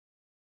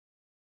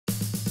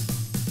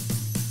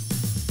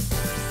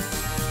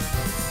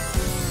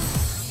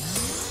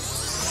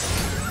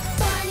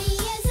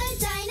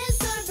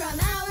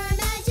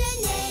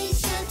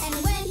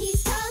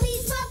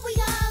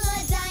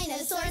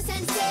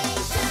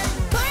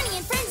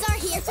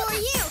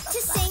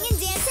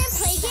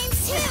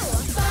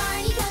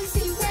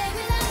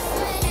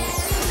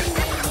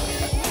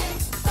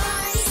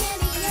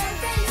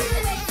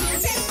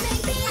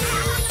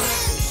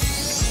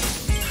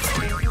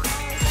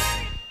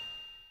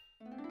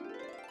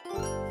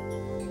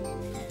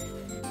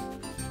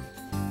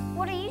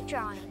What are you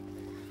drawing?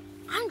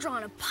 I'm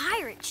drawing a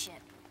pirate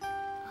ship.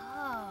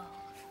 Oh.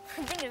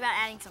 I'm thinking about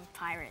adding some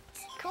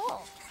pirates.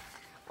 Cool.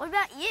 What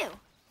about you?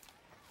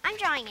 I'm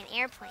drawing an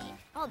airplane.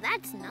 Oh,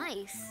 that's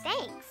nice.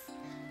 Thanks.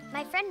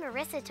 My friend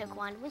Marissa took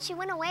one when she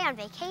went away on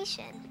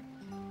vacation.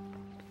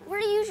 What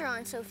are you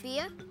drawing,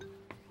 Sophia?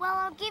 Well,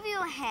 I'll give you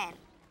a hint.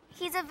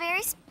 He's a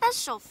very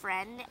special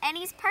friend, and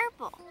he's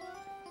purple.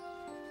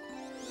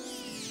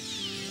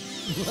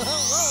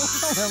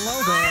 Whoa,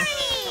 hello there.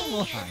 Barney!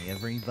 Well, hi,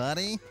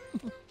 everybody.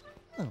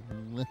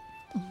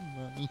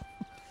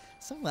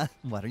 So,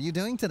 what are you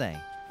doing today?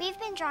 We've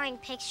been drawing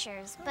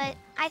pictures, but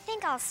I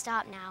think I'll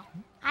stop now.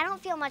 I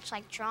don't feel much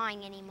like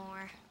drawing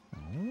anymore.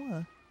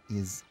 Oh,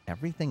 is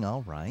everything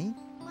all right?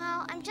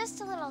 Well, I'm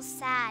just a little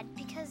sad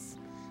because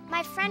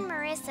my friend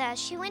Marissa,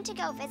 she went to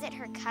go visit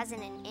her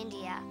cousin in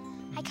India.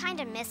 I kind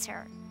of miss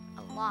her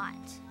a lot.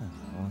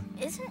 Oh,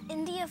 Isn't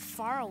India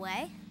far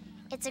away?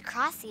 It's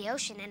across the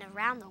ocean and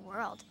around the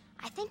world.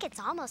 I think it's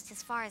almost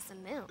as far as the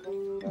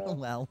moon.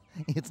 well,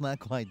 it's not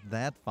quite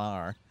that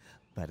far,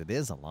 but it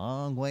is a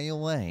long way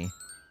away.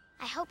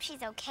 I hope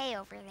she's okay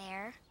over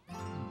there.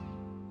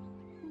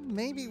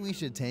 Maybe we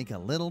should take a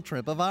little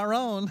trip of our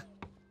own.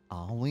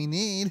 All we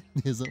need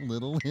is a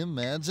little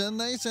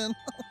imagination.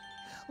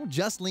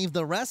 Just leave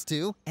the rest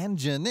to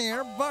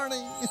Engineer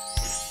Barney.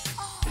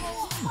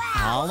 Oh,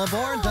 wow. All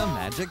aboard the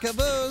Magic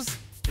Caboose.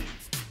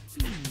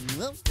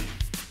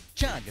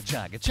 Chugga,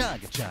 chugga,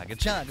 chugga, chugga,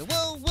 chugga,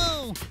 woo,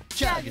 woo.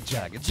 Chugga,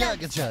 chugga,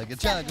 chugga, chugga,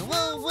 chugga,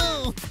 woo,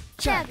 woo.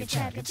 Chugga,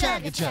 chugga,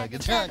 chugga, chugga,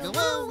 chugga,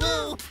 woo,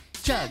 woo.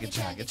 Chugga,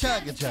 chugga,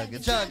 chugga, chugga,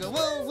 chugga,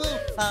 woo, woo.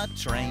 A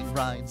train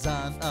rides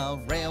on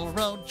a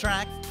railroad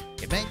track.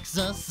 It makes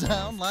a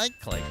sound like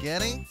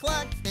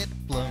clickety-clack. It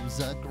blows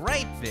a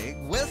great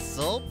big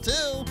whistle,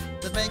 too,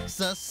 that makes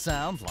a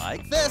sound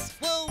like this.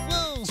 Woo,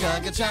 woo.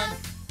 Chugga, chug.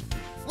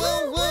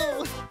 Woo,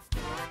 woo.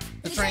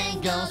 The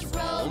train goes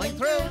rolling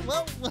through.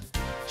 Woo, woo.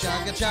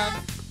 Chugga, chug.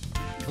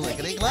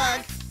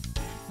 Clickety-clack.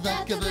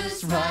 The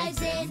caboose rides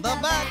in the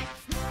back.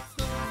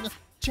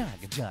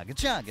 Chugga, chugga,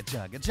 chugga,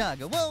 chugga,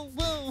 chugga, woo,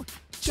 woo.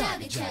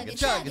 Chugga, chugga,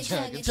 chugga,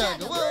 chugga,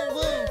 chugga, woo,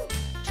 woo.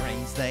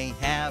 Trains, they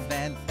have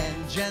an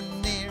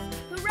engineer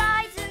Who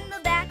rides in the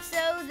back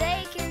so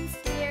they can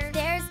steer.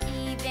 There's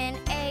even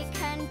a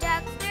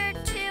conductor,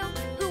 too,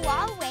 who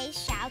always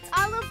shouts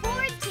all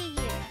aboard to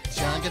you.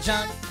 Chugga,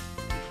 chug.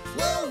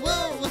 Woo,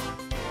 woo.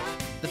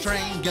 The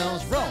train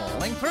goes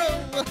rolling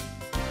through.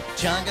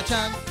 Chugga,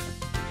 chug.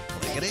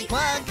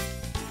 Clickety-clack.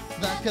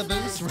 The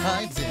caboose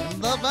rides in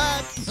the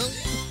back.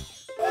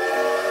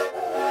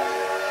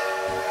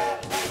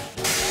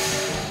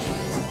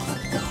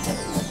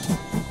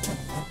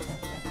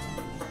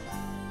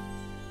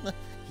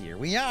 Here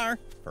we are,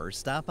 first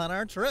stop on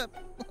our trip.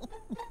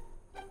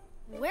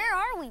 Where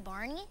are we,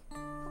 Barney?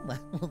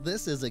 Well,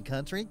 this is a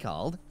country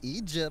called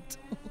Egypt.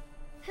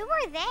 Who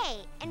are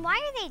they, and why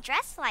are they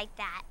dressed like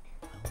that?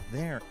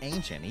 They're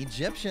ancient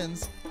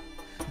Egyptians.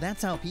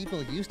 That's how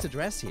people used to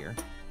dress here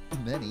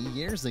many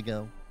years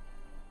ago.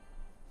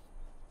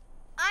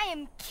 I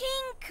am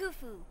King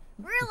Khufu,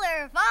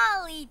 ruler of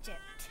all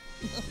Egypt.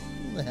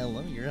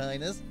 Hello, Your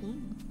Highness.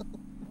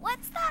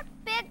 What's that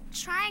big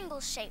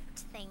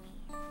triangle-shaped thingy?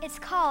 It's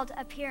called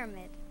a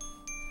pyramid.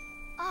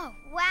 Oh,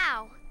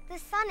 wow. The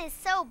sun is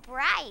so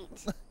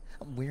bright.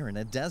 We're in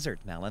a desert,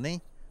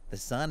 Melanie. The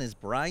sun is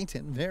bright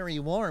and very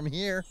warm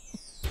here.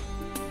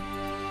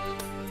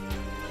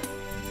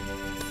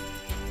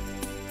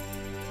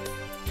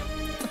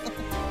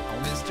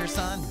 Oh, Mr.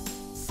 Sun,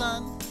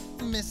 Sun,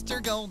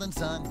 Mr. Golden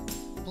Sun,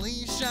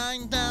 please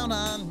shine down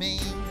on me.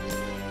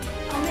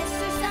 Oh,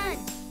 Mr. Sun,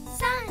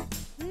 Sun,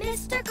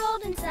 Mr.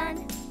 Golden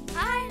Sun,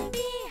 hiding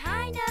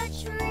behind a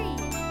tree.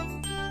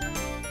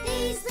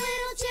 These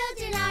little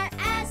children are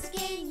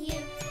asking you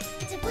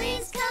to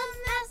please come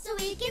out so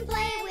we can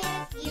play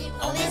with you.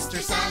 Oh, Mr.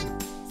 Sun,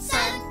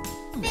 Sun,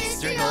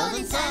 Mr.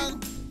 Golden Sun,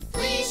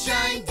 please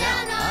shine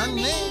down on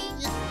me.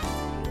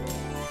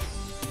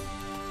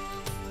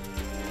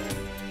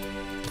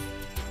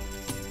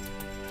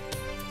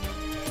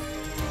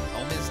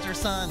 Oh, Mr.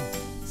 Sun,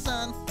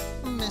 Sun,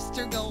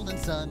 Mr. Golden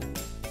Sun,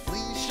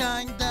 please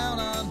shine down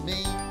on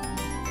me.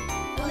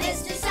 Oh,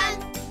 Mr.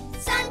 Sun,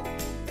 Sun,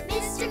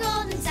 Mr.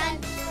 Golden Sun,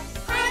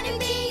 hiding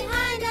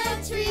behind a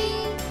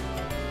tree.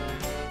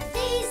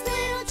 These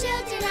little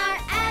children are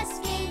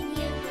asking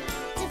you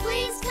to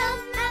please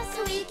come out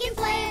so we can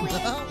play with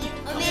you.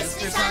 Oh,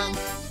 Mr. Sun,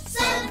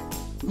 Sun,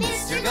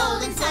 Mr.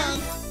 Golden Sun,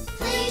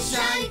 please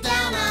shine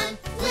down on,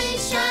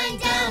 please shine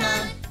down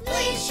on,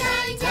 please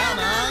shine down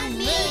on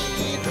me.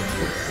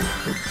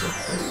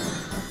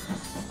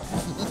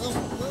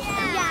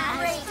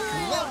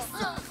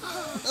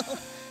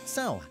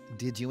 So,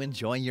 did you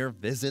enjoy your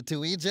visit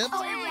to Egypt?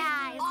 Oh,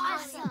 yeah,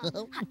 it's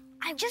awesome.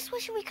 I just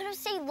wish we could have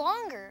stayed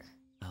longer.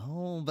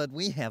 Oh, but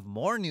we have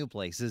more new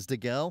places to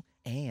go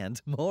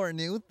and more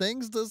new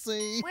things to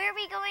see. Where are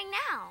we going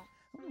now?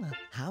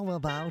 How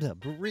about a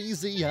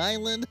breezy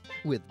island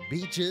with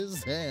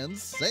beaches and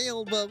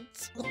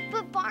sailboats?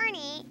 But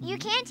Barney, you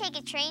can't take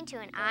a train to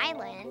an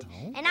island.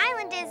 Oh? An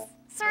island is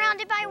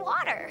surrounded by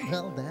water.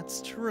 Well,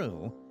 that's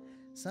true.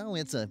 So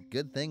it's a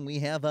good thing we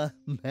have a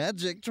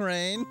magic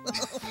train.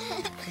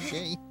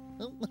 Okay.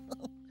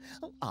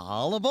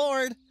 All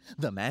aboard!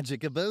 The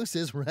magic caboose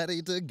is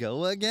ready to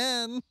go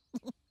again.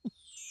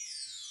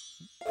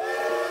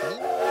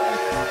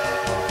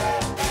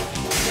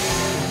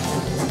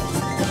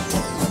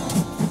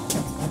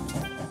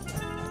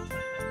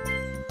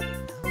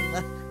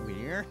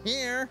 We're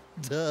here,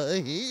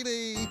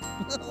 Tahiti.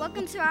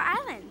 Welcome to our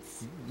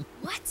islands.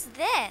 What's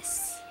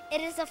this?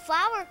 It is a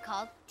flower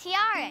called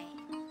tiare.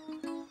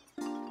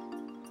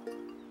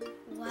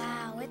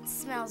 Wow, it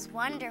smells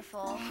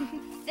wonderful.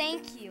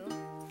 Thank you.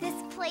 This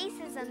place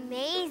is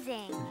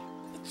amazing.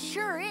 It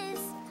sure is.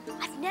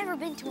 I've never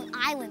been to an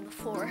island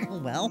before.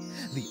 Well,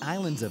 the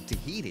islands of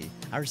Tahiti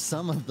are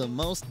some of the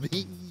most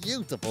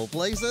beautiful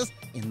places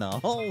in the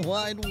whole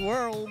wide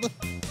world.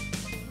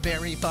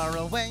 Very far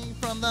away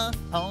from the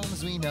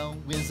homes we know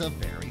is a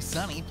very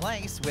sunny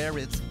place where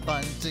it's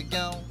fun to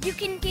go. You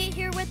can get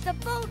here with a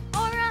boat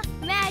or a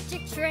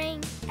magic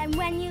train. And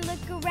when you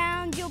look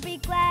around, you'll be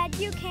glad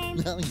you came.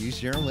 Well, you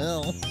sure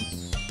will.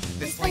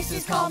 This place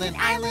is called an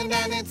island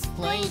and it's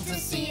plain to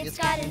see. It's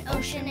got an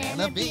ocean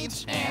and a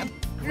beach and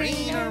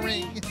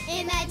greenery.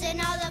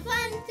 Imagine all the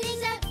fun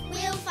things that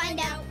we'll find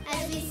out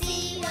as we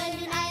see what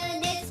an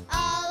island is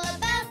all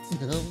about.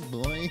 Oh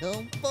boy,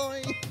 oh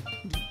boy.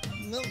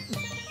 No.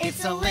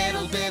 It's a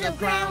little bit of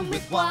ground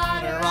with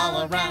water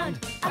all around.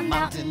 A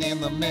mountain in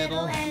the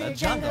middle and a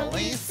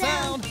jungly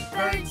sound.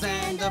 Birds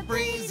and a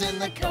breeze in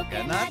the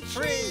coconut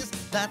trees.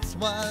 That's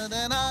what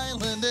an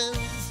island is.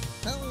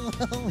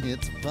 Oh,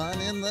 it's fun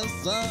in the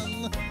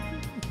sun.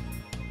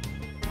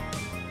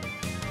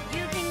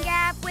 You can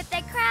gap with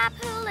a crab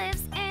who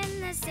lives in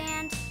the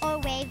sand. Or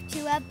wave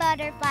to a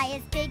butterfly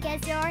as big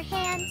as your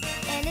hand.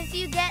 And if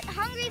you get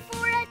hungry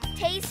for a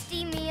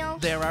tasty meal,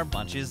 There are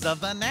bunches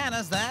of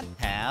bananas that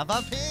have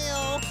a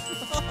peel.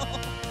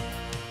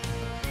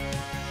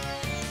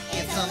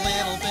 It's a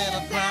little bit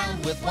of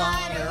ground with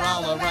water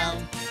all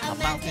around. A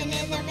mountain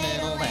in the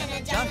middle and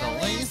a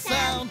jungly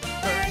sound.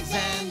 Birds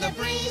and a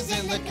breeze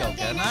in the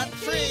coconut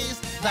trees.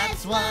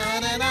 That's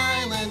what an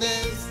island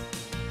is.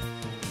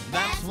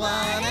 That's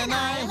what an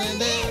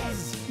island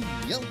is.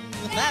 Yup,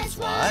 that's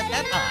what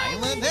an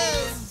island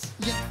is.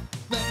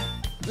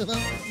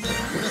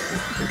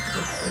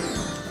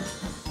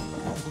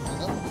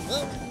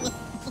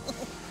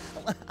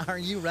 Are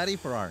you ready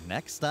for our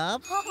next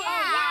stop?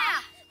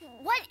 yeah!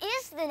 What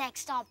is the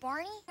next stop,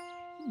 Barney?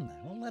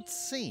 Well, let's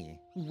see.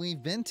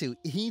 We've been to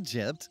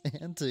Egypt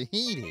and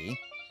Tahiti.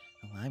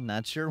 Well, I'm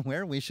not sure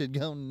where we should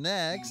go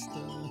next.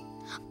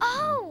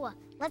 Oh,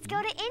 let's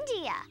go to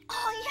India.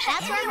 Oh, yeah!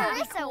 That's where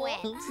Marissa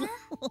went.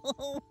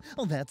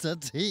 Oh, that's a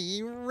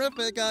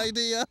terrific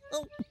idea.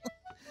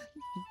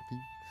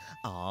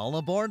 All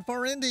aboard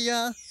for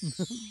India.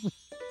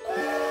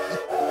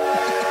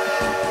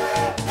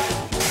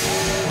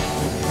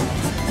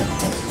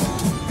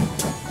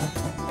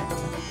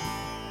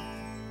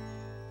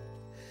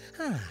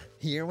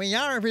 Here we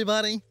are,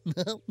 everybody.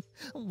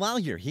 While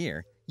you're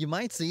here, you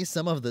might see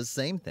some of the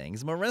same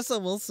things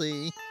Marissa will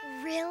see.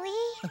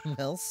 Really?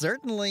 Well,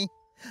 certainly.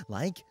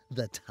 Like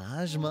the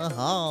Taj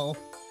Mahal.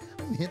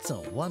 It's a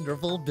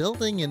wonderful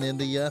building in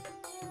India.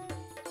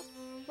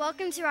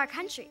 Welcome to our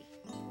country.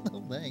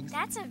 Oh, thanks.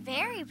 That's a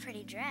very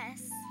pretty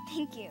dress.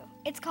 Thank you.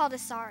 It's called a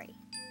sari.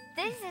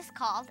 This is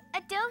called a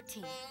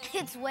dhoti.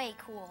 It's way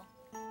cool.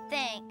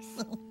 Thanks.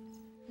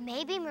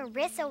 Maybe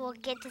Marissa will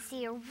get to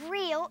see a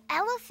real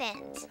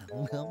elephant.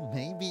 Well,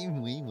 maybe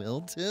we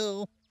will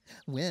too.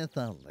 With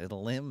a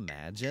little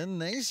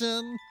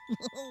imagination.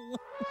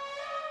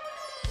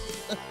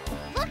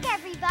 Look,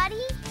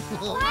 everybody.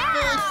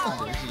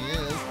 Wow! There she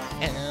is.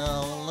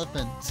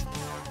 Elephant.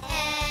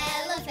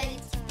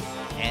 Elephant.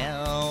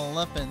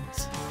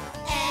 Elephant.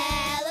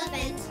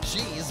 Elephant.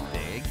 She's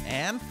big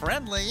and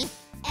friendly.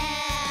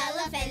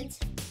 Elephant.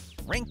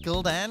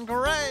 Wrinkled and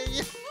gray.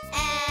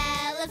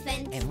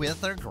 Elephant. And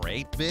with her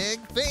great big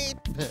feet,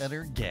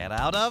 better get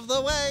out of the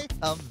way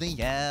of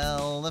the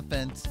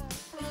elephant.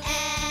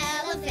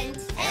 Elephant.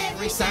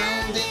 Every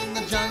sound in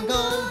the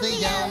jungle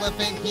the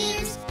elephant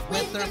hears.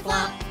 With her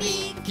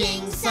floppy,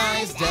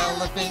 king-sized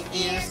elephant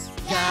ears.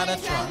 Got a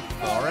trunk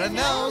for a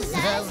nose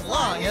as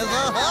long as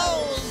a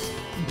hose.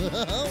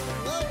 Oh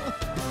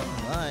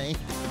my.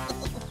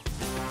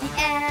 The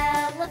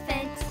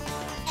elephant.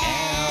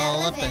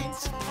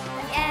 Elephant.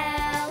 The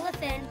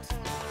elephant.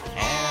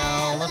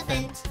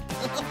 Elephant.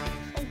 Oh,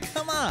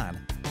 come on.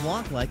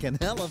 Walk like an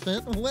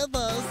elephant with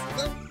us.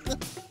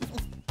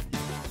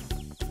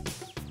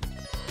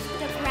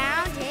 The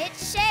ground, it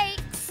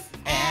shakes.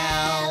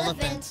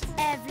 Elephant.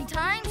 Every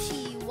time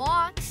she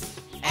walks.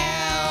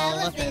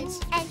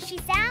 Elephant. And she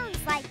sounds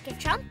like a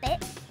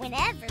trumpet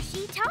whenever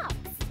she talks.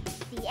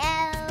 The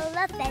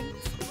elephant.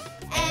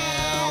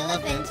 Elephant.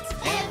 elephant.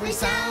 Every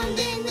sound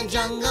in the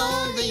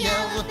jungle the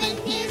elephant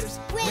hears.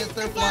 With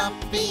their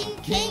floppy,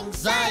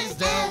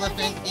 king-sized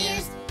elephant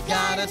ears.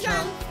 Got a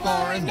trunk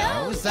for a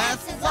nose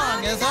that's as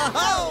long as a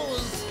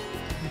hose.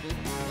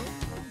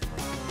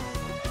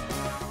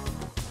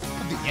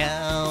 The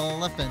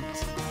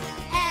elephant.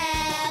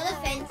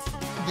 Elephant.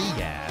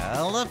 The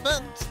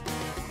elephant.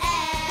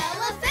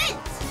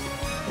 Elephant.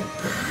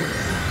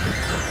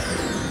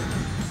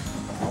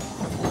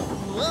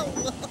 Whoa.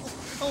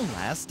 Oh,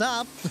 last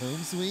stop.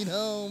 Home sweet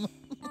home.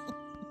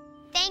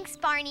 Thanks,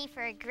 Barney,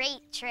 for a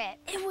great trip.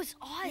 It was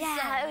awesome.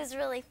 Yeah, it was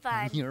really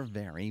fun. You're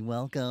very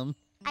welcome.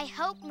 I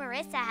hope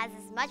Marissa has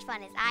as much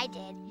fun as I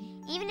did,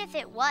 even if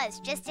it was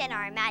just in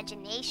our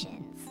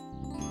imaginations.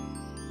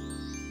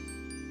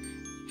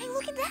 Hey,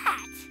 look at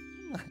that.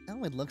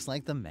 Oh, it looks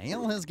like the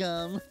mail has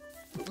come.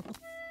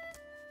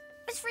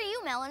 It's for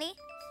you, Melanie.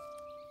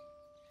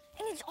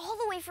 And it's all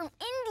the way from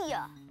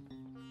India.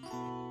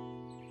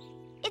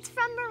 It's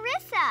from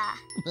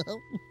Marissa.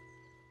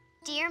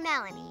 Dear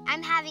Melanie,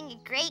 I'm having a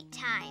great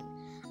time.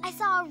 I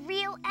saw a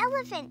real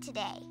elephant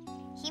today.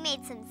 He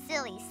made some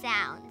silly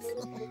sounds.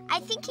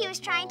 I think he was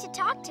trying to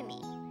talk to me.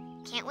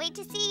 Can't wait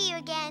to see you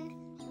again.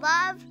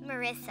 Love,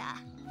 Marissa.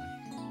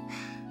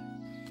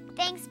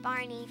 Thanks,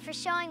 Barney, for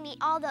showing me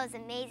all those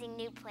amazing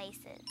new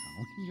places.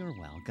 Oh, you're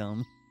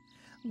welcome.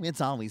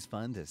 It's always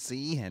fun to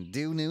see and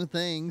do new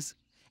things.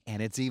 And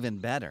it's even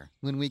better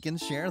when we can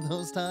share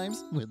those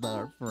times with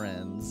our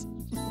friends.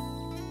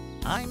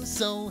 I'm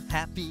so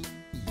happy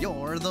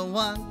you're the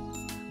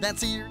one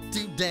that's here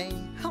today.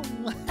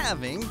 Oh,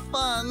 having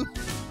fun.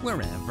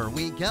 Wherever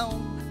we go,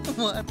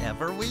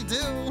 whatever we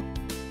do,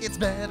 it's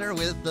better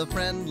with a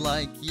friend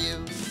like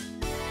you.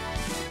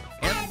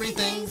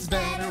 Everything's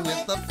better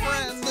with a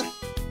friend.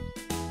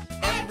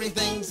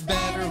 Everything's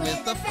better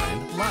with a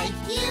friend like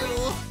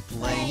you.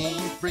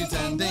 Playing,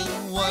 pretending,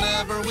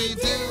 whatever we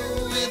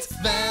do, it's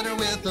better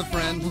with a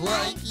friend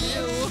like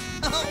you.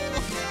 Oh,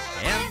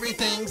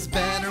 everything's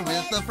better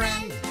with a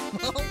friend.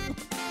 Oh,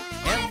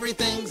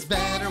 everything's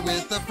better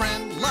with a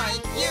friend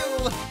like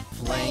you.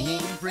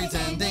 Playing,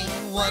 pretending,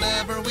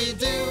 whatever we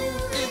do,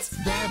 it's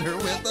better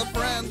with a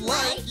friend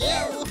like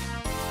you.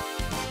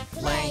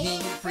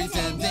 Playing,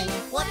 pretending,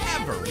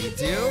 whatever we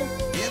do,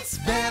 it's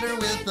better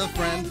with a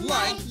friend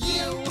like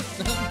you.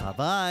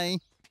 Bye-bye.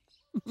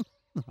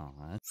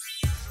 Aw.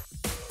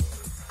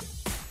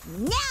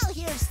 Now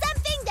here's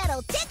something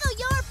that'll tickle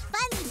your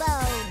funny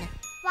bone.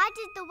 Why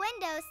did the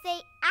window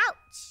say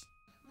ouch?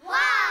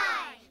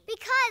 Why?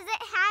 Because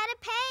it had a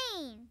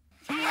pain.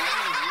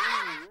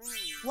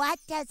 What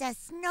does a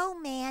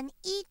snowman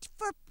eat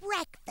for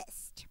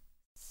breakfast?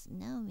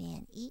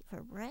 Snowman eat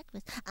for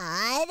breakfast?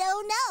 I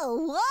don't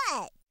know.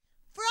 What?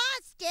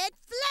 Frosted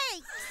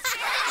Flakes!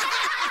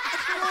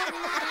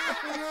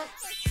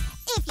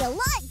 If you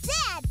like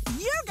that,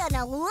 you're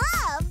gonna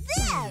love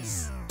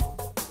this!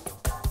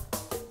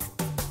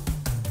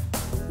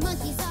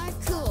 Monkeys are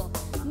cool.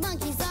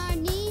 Monkeys are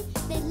neat.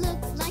 They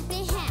look like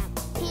they have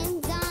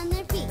pins on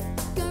their feet.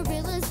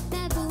 Gorillas,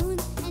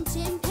 baboons, and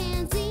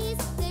chimpanzees.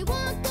 They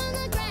walk on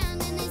the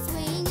ground and they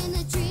swing in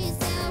the trees.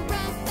 They'll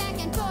rock back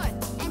and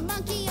forth and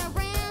monkey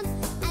around.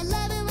 I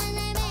love it when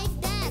they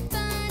make that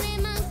funny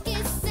monkey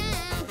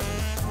sound.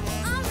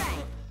 All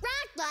right,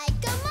 rock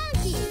like a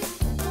monkey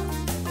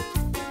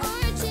or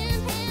a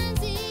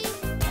chimpanzee.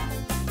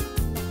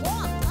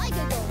 Walk like a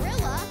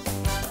gorilla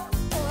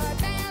or a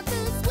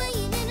baboon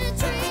swinging in a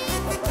tree.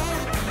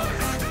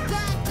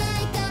 Rock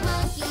like a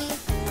monkey.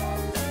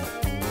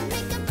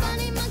 Make a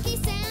funny monkey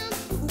sound.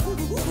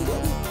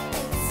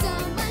 It's so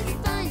much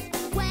fun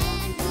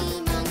when we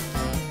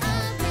monkey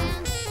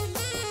around.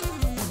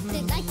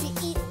 They like to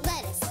eat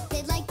lettuce.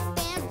 They like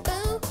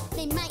bamboo.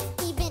 They might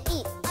even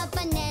eat a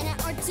banana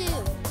or two.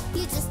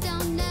 You just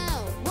don't know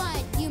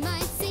what you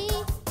might see.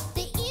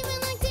 They even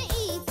like to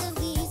eat the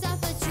leaves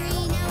off a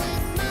tree. Now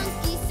it's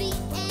monkey see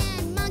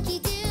and monkey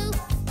do.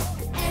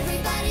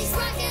 Everybody's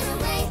rocking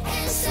away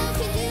and so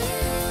can you.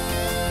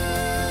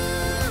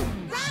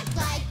 Rock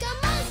like a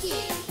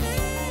monkey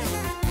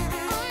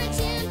or a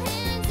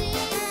chimpanzee.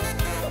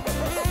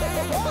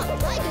 Walk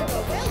like a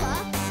gorilla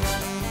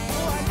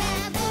or a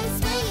baboon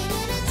swinging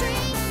in a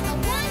tree. A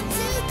 1,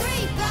 2,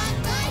 3, rock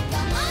like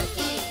a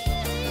monkey.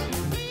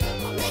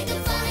 Make a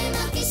funny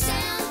monkey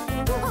sound.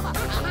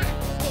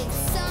 It's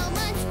so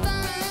much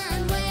fun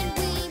when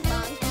we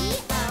monkey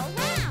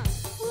around.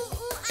 Ooh,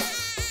 ooh,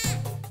 ah.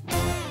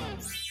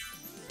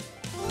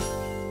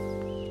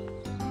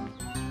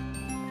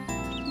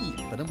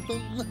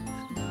 Ba-dum-bum.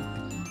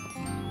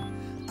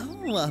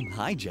 Oh,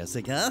 hi,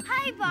 Jessica.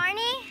 Hi,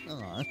 Barney.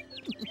 Aw.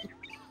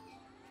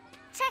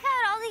 Check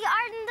out all the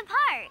art in the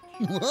park.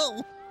 Whoa!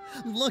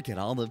 Look at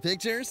all the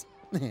pictures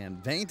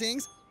and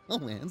paintings,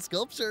 oh, and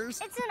sculptures.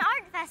 It's an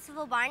art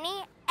festival,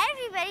 Barney.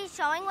 Everybody's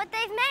showing what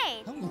they've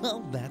made. Oh,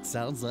 well, that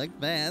sounds like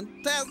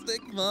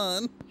fantastic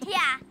fun.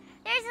 Yeah,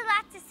 there's a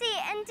lot to see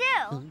and do.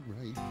 All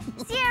right.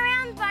 See you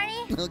around,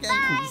 Barney. Okay,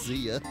 Bye. see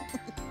ya.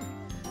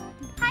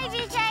 Hi,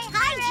 BJ.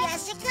 Hi, Riff.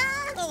 Jessica!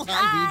 Oh,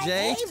 hi, BJ.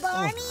 Hey,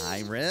 Barney! Oh, hi,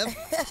 Riff.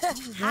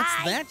 What's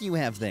that you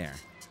have there?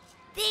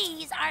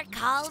 These are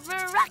called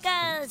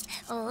maracas.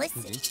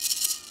 Listen.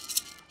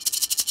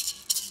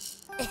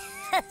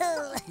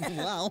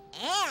 Wow.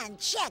 And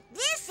check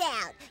this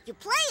out. You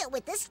play it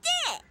with a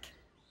stick.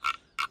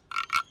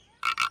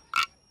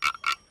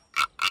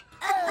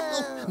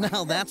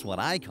 Now that's what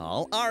I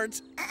call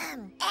art.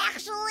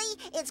 Actually,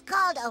 it's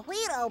called a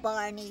Huiro,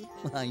 Barney.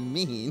 I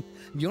mean,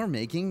 you're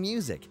making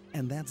music,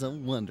 and that's a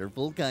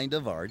wonderful kind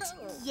of art.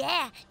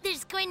 Yeah,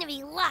 there's going to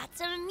be lots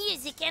of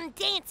music and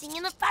dancing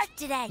in the park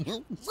today.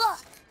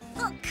 Look.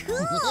 Oh,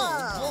 cool.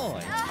 Oh,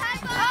 boy.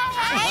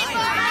 Hi,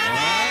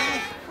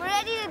 We're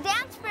ready to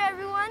dance for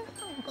everyone.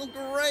 Oh,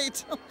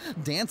 great.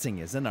 Dancing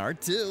is an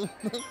art, too.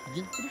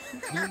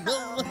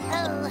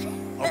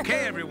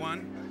 Okay,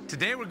 everyone.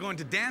 Today we're going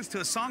to dance to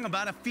a song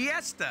about a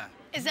fiesta.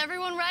 Is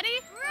everyone ready?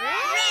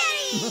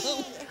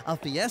 Ready! A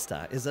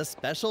fiesta is a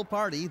special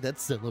party that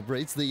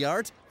celebrates the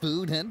art,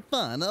 food, and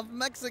fun of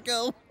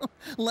Mexico.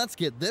 Let's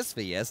get this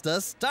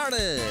fiesta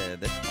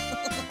started.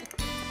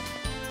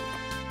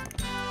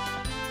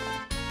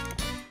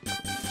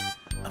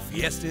 A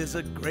fiesta is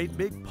a great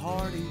big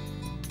party,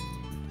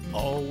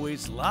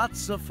 always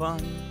lots of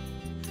fun.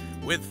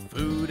 With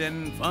food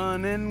and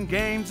fun and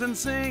games and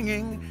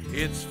singing,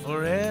 it's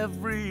for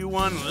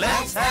everyone.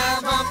 Let's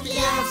have a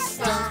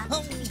fiesta,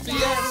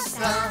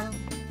 Fiesta.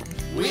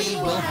 We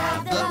will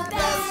have the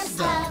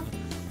best of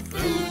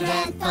food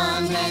and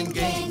fun and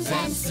games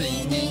and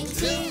singing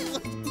too.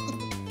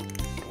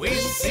 We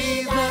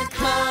see the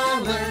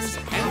colors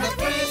and the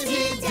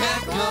pretty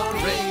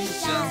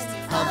decorations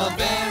of a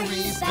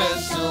very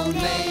special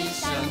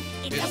nation.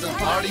 It's a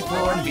party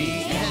for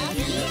me and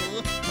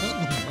you.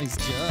 Nice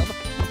job.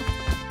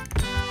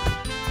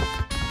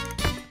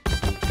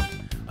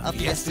 A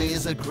fiesta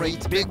is a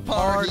great big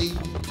party,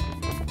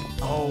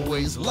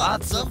 always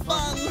lots of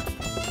fun.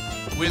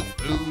 With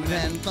food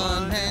and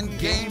fun and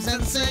games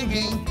and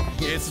singing,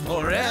 it's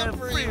for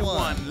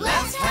everyone.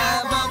 Let's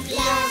have a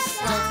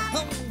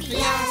fiesta,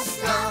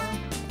 fiesta.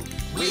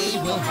 We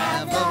will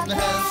have the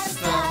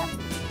best of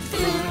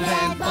food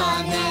and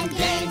fun and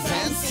games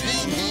and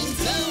singing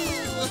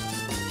too.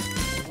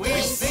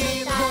 We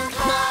see the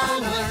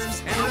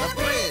colors and the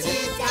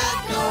pretty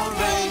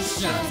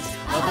decorations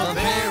of a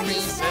very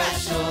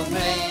special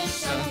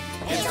nation.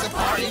 It's a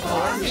party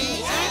for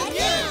me and you.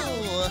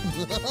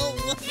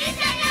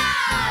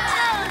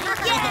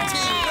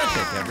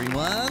 Terrific,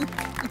 everyone.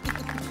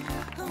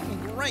 Oh,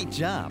 great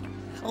job.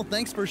 Oh,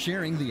 thanks for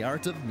sharing the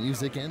art of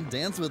music and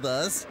dance with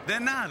us. De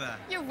nada.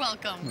 You're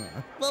welcome.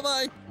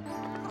 Bye-bye.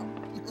 Oh,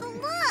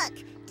 look,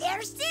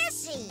 there's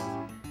Sissy.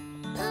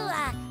 Ooh,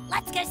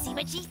 let's go see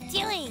what she's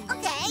doing.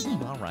 Okay.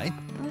 All right.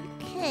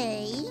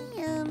 Okay.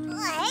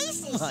 Hey,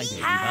 Sissy. Hi,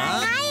 baby.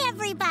 Hi,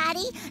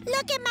 everybody.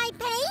 Look at my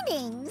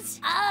paintings.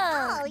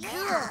 Oh,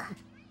 yeah.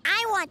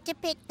 I want to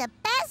pick the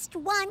best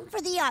one for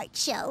the art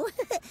show.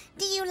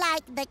 Do you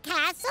like the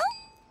castle,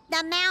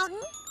 the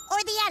mountain,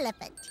 or the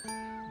elephant?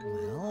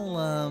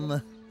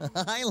 Well,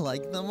 I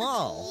like them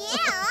all.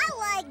 Yeah, I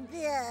like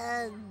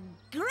the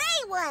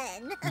gray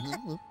one.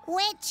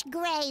 Which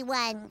gray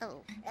one?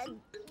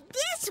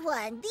 This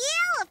one, the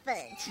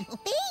elephant.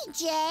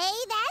 BJ,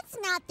 that's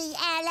not the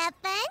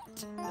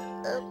elephant.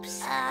 Oops.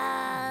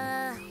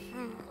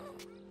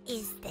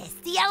 Is this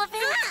the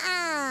elephant?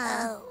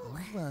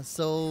 Uh-uh.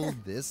 So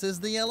this is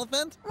the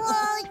elephant?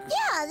 Well,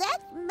 yeah,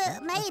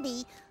 that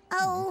maybe.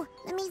 Oh,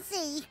 let me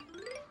see.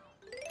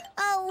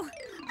 Oh,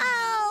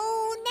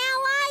 now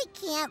I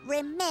can't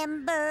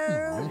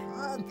remember.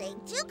 Oh, they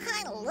do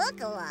kind of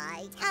look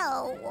alike.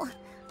 Oh,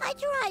 I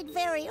tried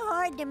very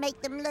hard to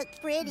make them look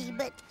pretty,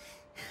 but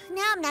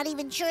now I'm not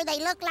even sure they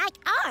look like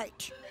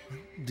art.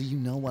 Do you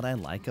know what I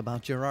like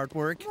about your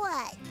artwork?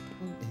 What?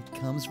 It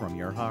comes from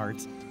your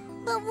heart.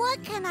 But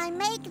what can I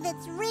make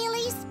that's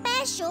really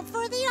special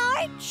for the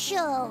art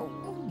show?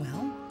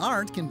 Well,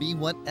 art can be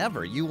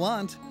whatever you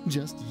want.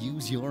 Just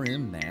use your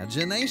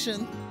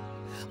imagination.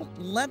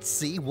 Let's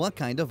see what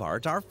kind of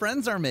art our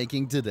friends are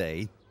making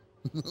today.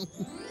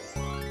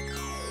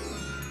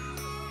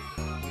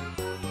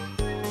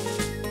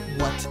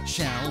 What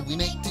shall we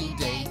make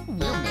today?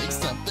 We'll make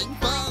something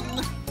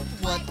fun.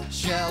 What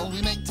shall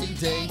we make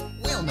today?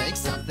 We'll make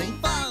something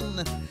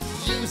fun.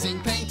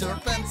 Using paint or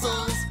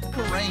pencils,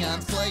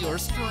 crayons, clay or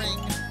string.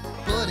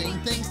 Putting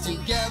things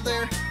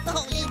together,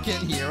 oh, you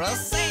can hear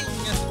us sing.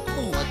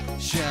 What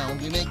shall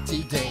we make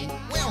today?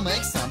 We'll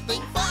make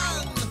something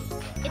fun.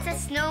 It's a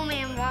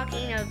snowman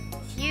walking a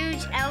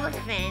huge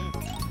elephant.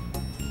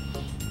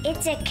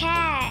 It's a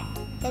cat.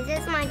 This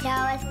is my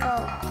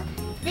telescope.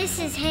 This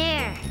is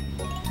hair.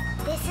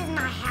 This is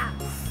my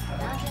house.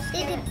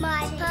 This is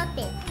my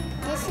puppet.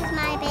 This is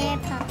my bear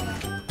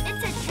puppet.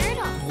 It's a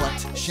turtle.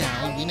 What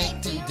shall we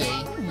make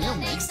today? We'll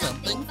make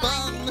something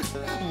fun.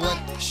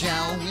 What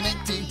shall we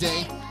make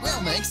today?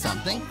 We'll make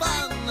something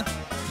fun.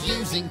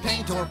 Using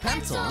paint or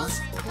pencils,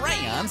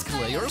 crayons,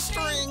 clay or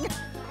string.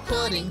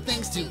 Putting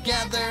things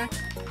together,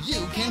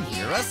 you can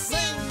hear us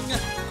sing.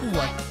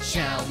 What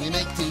shall we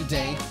make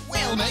today?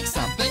 We'll make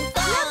something Look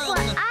fun.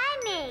 what I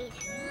made.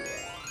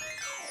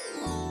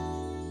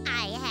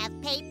 I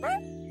have paper,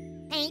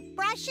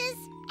 paintbrush, brushes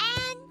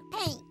and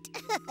paint.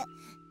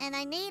 And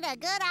I need a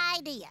good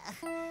idea.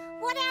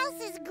 What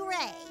else is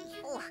gray?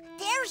 Oh,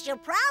 there's your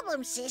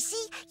problem,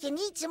 Sissy. You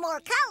need some more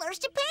colors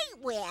to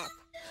paint with.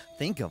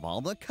 Think of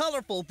all the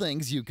colorful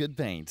things you could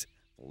paint.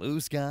 Blue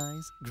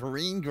skies,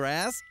 green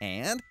grass,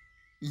 and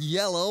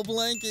yellow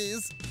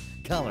blankies.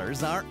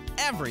 Colors are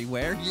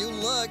everywhere you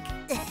look.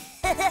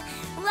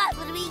 What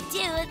would we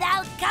do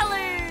without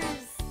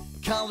colors?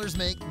 Colors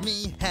make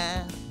me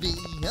happy.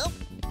 Oh,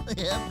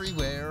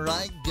 everywhere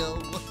I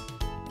go.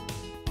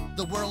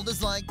 The world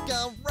is like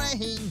a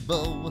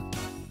rainbow,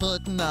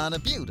 putting on a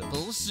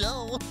beautiful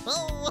show.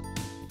 Oh,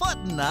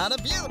 putting on a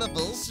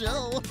beautiful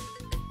show.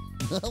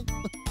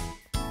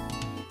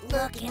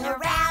 Looking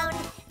around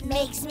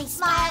makes me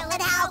smile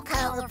at how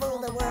colorful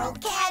the world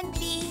can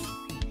be.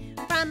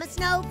 From a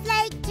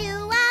snowflake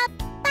to a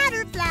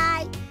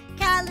butterfly,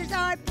 colors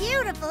are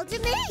beautiful to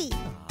me.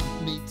 Aw,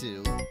 me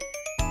too.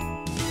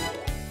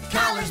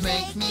 Colors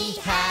make me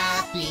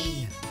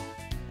happy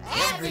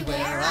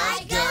everywhere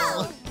I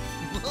go.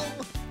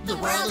 The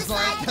world is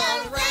like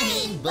a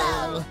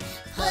rainbow,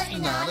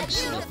 putting on a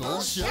beautiful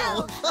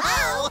show.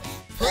 Oh,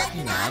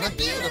 putting on a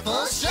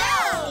beautiful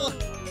show.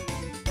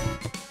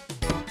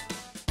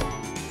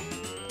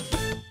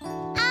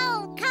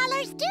 Oh,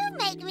 colors do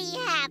make me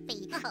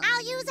happy.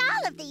 I'll use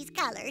all of these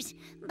colors,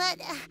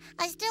 but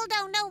I still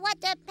don't know what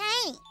to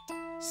paint.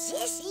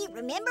 Sissy,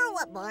 remember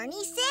what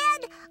Barney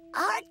said?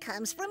 Art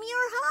comes from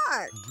your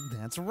heart.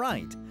 That's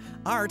right.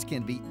 Art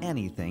can be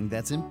anything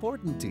that's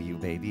important to you,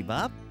 Baby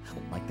Bop.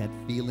 Like that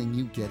feeling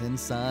you get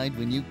inside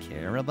when you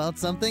care about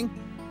something,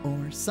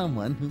 or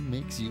someone who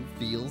makes you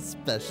feel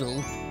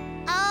special.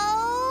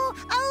 Oh,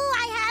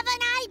 I have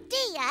an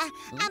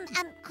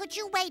idea. Could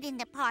you wait in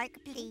the park,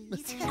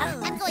 please?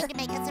 I'm going to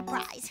make a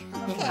surprise.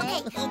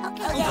 Okay.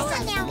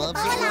 Listen now. Love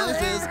Follow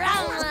surprises.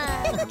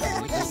 me.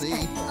 Wait to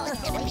see. Oh,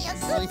 it's going to be a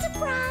good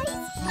surprise.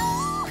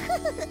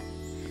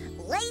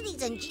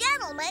 Ladies and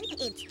gentlemen,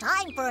 it's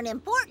time for an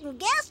important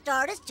guest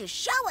artist to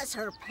show us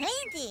her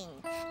painting.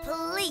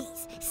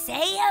 Please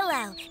say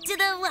hello to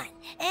the one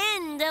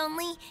and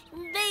only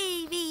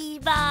Baby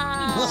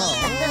Bop.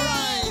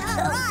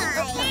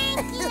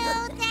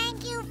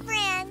 Thank you,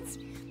 friends.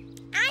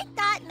 I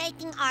thought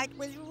making art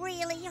was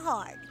really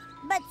hard,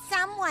 but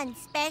someone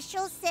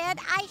special said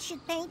I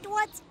should paint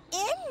what's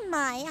in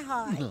my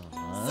heart.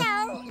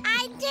 So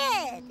I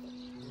did.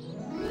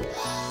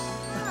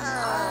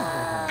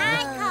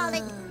 I call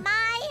it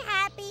My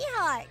Happy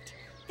Heart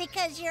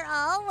because you're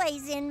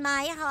always in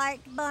my heart,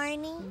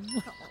 Barney.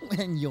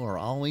 And you're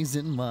always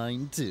in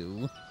mine,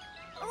 too.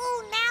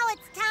 Oh, now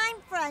it's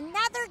time for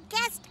another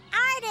guest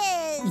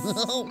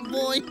artist. Oh,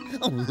 boy.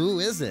 Oh, who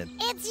is it?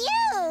 It's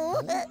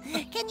you.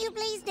 Can you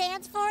please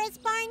dance for us,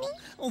 Barney?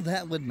 Oh,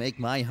 that would make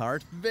my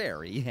heart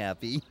very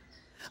happy.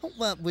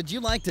 Well, would you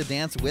like to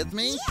dance with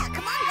me? Yeah,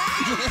 come on,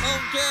 guys.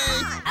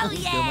 Okay. Oh,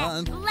 yeah. Come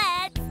on.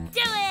 Let's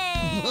do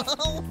it.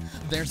 Oh,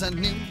 there's a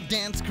new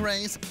dance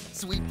craze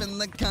sweeping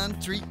the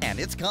country, and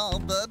it's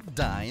called the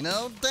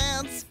Dino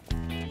Dance.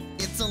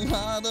 It's a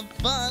lot of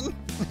fun,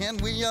 and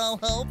we all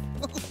hope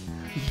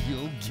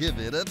you'll give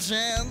it a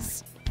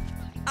chance.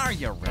 Are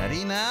you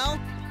ready now?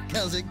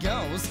 'Cause it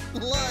goes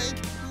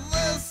like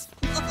this.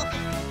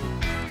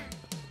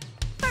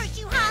 First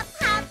you hop,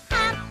 hop,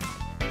 hop,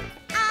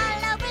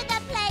 all over the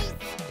place.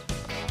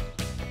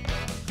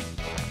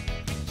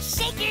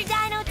 Shake your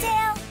dino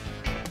tail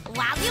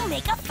while you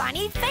make a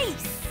funny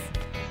face.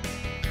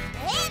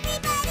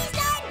 Everybody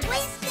start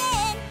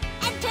twisting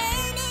and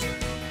turning.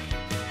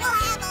 We'll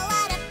have a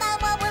lot of fun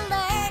while we're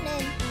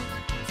learning.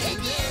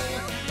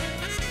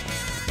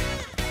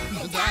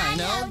 The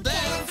Dino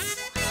Dance.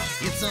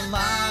 It's a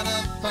lot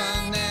of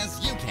fun, as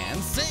you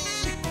can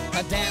see.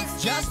 A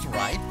dance just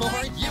right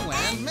for you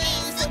and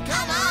me. So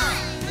come on.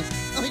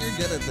 Oh, you're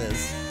good at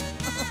this.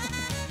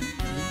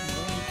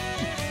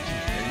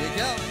 Here you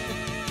go.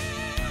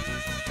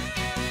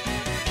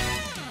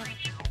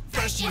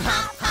 First you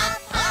hop,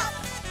 hop, hop,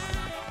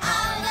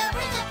 all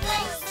over the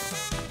place.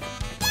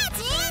 That's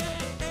it.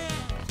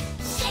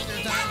 Shake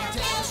your dino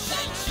tail,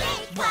 shake,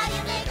 shake, while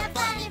you make a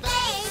funny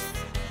face.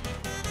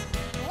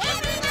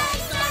 Everybody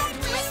start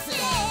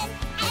twisting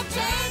and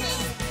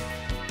turning.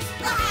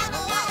 We'll have a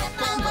lot of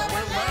fun while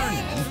we're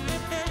learning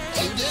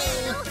to do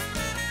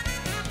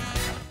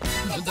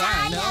the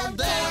Dino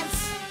Dance.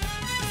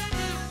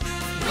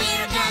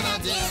 We're gonna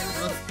do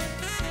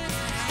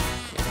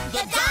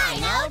the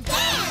Dino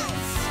Dance.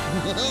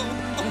 Oh,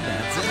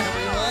 that's it,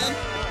 everyone.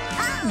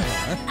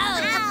 Oh,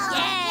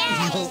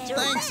 yeah. Well,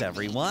 thanks,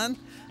 everyone.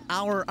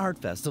 Our art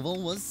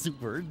festival was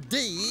super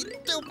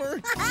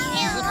duper. That's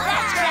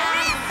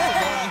right.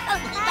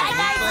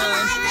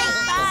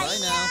 Bye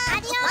now.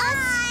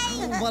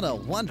 Adios. What a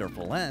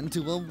wonderful end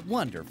to a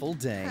wonderful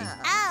day.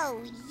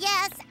 Oh,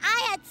 yes,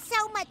 I had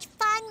so much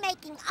fun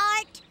making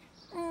art.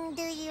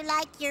 Do you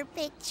like your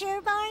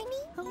picture,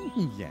 Barney?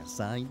 Oh, yes,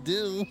 I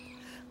do.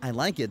 I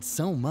like it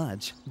so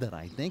much that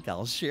I think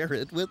I'll share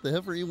it with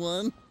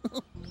everyone.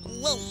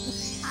 Whoa!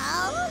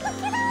 Oh,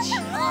 look at all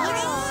the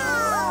photos.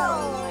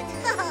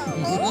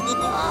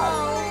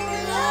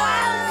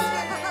 Wow.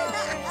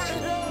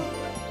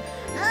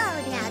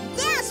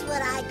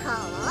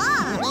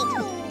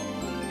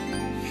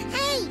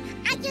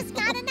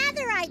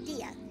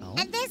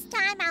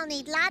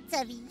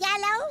 of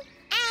yellow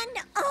and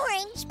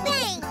orange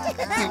paint.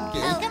 Okay.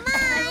 Come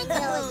on,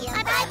 Julia.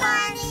 Bye,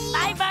 Barney.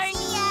 Bye, Barney.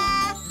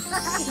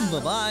 See ya.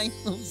 Bye-bye.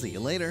 See you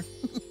later.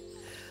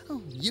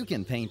 Oh, you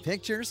can paint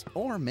pictures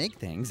or make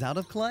things out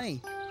of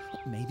clay.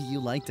 Maybe you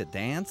like to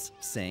dance,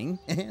 sing,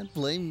 and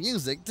play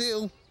music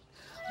too.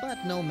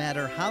 But no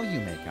matter how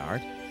you make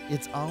art,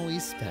 it's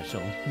always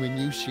special when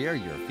you share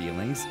your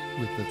feelings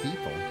with the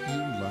people you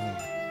love.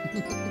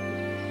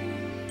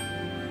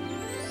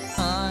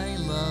 I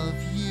love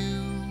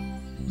you,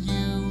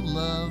 you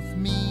love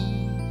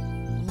me.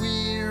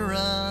 We're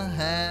a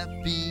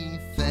happy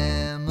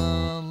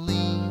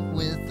family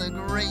with a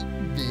great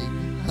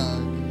big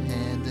hug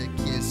and a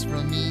kiss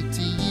from me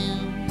to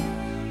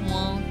you.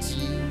 Won't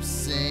you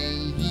say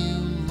you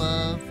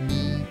love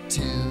me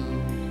too?